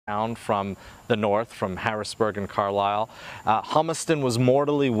from the north, from Harrisburg and Carlisle. Humiston was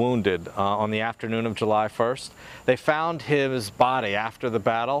mortally wounded on the afternoon of July 1st. They found his body after the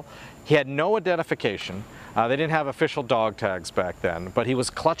battle. He had no identification. They didn't have official dog tags back then, but he was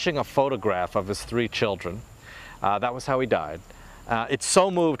clutching a photograph of his 3 children. That was how he died. It so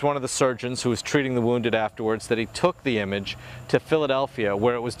moved one of the surgeons who was treating the wounded afterwards that he took the image to Philadelphia,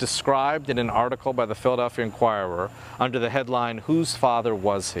 where it was described in an article by the Philadelphia Inquirer under the headline, "Whose father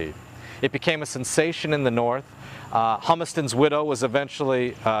was he?" It became a sensation in the North. Humiston's widow was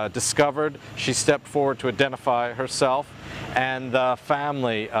eventually discovered. She stepped forward to identify herself, and the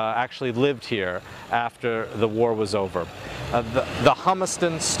family actually lived here after the war was over. The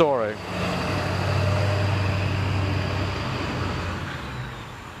Humiston story.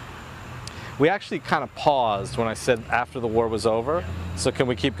 We actually kind of paused when I said after the war was over, so can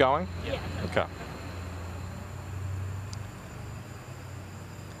we keep going? Yeah. Okay.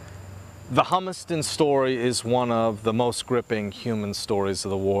 The Humiston story is one of the most gripping human stories of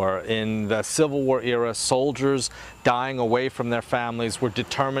the war. In the Civil War era, soldiers dying away from their families were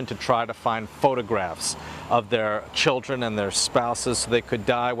determined to try to find photographs of their children and their spouses so they could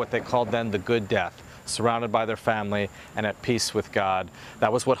die what they called then the good death, surrounded by their family and at peace with God.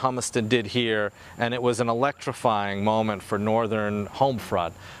 That was what Humiston did here, and it was an electrifying moment for Northern home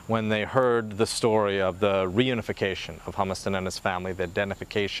front when they heard the story of the reunification of Humiston and his family, the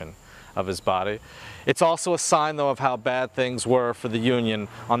identification of his body. It's also a sign, though, of how bad things were for the Union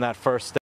on that first day.